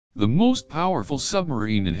The most powerful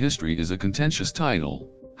submarine in history is a contentious title.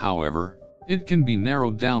 However, it can be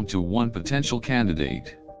narrowed down to one potential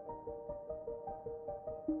candidate.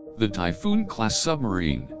 The Typhoon-class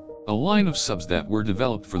submarine, a line of subs that were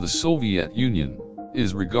developed for the Soviet Union,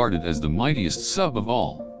 is regarded as the mightiest sub of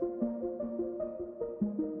all.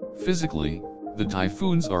 Physically, the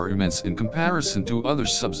Typhoons are immense in comparison to other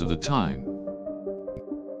subs of the time.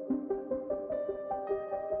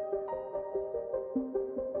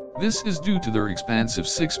 This is due to their expansive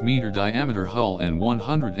 6-meter diameter hull and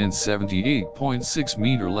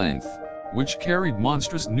 178.6-meter length, which carried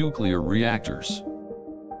monstrous nuclear reactors.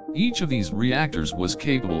 Each of these reactors was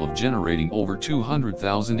capable of generating over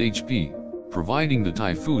 200,000 HP, providing the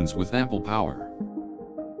Typhoons with ample power.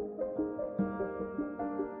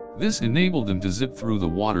 This enabled them to zip through the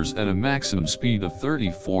waters at a maximum speed of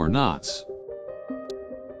 34 knots.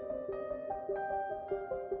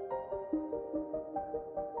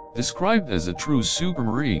 Described as a true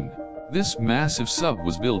supermarine, this massive sub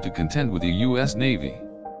was built to contend with the U.S. Navy.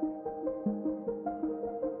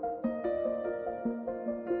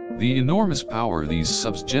 The enormous power these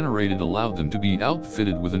subs generated allowed them to be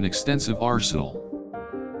outfitted with an extensive arsenal.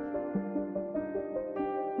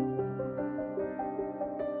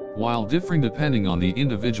 While differing depending on the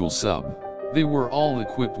individual sub, they were all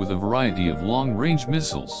equipped with a variety of long-range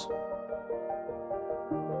missiles,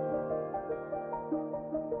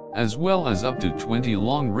 as well as up to 20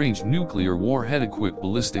 long-range nuclear warhead-equipped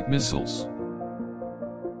ballistic missiles.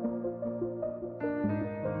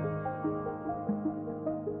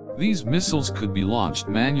 These missiles could be launched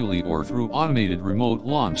manually or through automated remote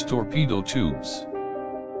launch torpedo tubes.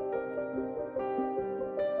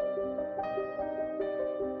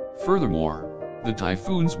 Furthermore, the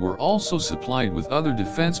Typhoons were also supplied with other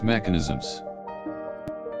defense mechanisms.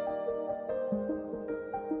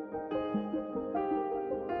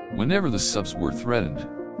 Whenever the subs were threatened,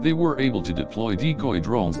 they were able to deploy decoy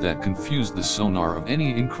drones that confused the sonar of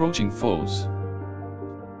any encroaching foes.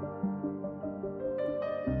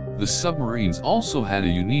 The submarines also had a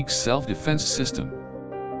unique self-defense system.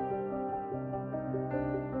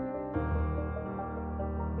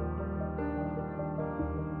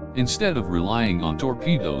 Instead of relying on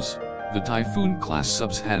torpedoes, the Typhoon-class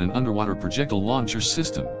subs had an underwater projectile launcher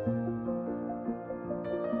system.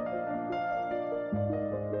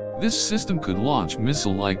 This system could launch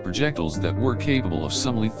missile-like projectiles that were capable of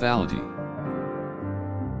some lethality.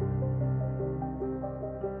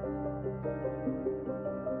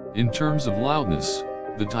 In terms of loudness,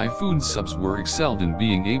 the Typhoon subs were excelled in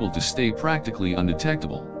being able to stay practically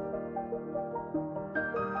undetectable.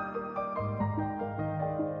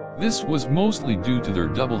 This was mostly due to their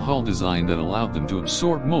double hull design that allowed them to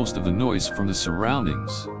absorb most of the noise from the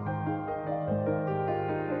surroundings.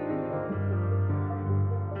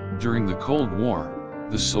 During the Cold War,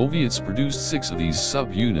 the Soviets produced 6 of these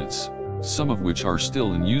sub-units, some of which are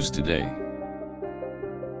still in use today.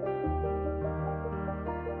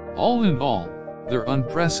 All in all, their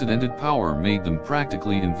unprecedented power made them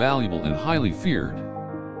practically invaluable and highly feared.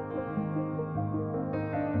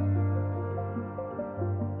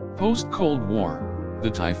 Post-Cold War,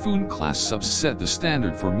 the Typhoon-class subs set the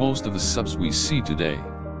standard for most of the subs we see today.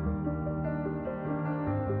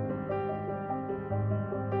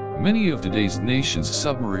 Many of today's nation's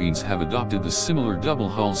submarines have adopted the similar double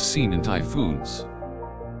hulls seen in Typhoons.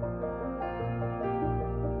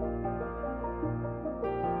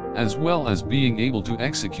 As well as being able to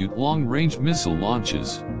execute long-range missile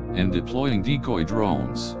launches, and deploying decoy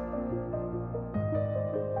drones.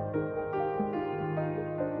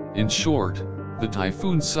 In short, the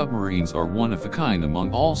Typhoon submarines are one of a kind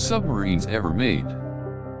among all submarines ever made.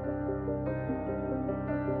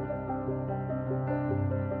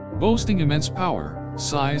 Boasting immense power,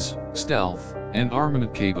 size, stealth, and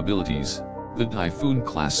armament capabilities, the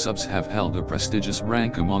Typhoon-class subs have held a prestigious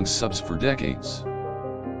rank among subs for decades.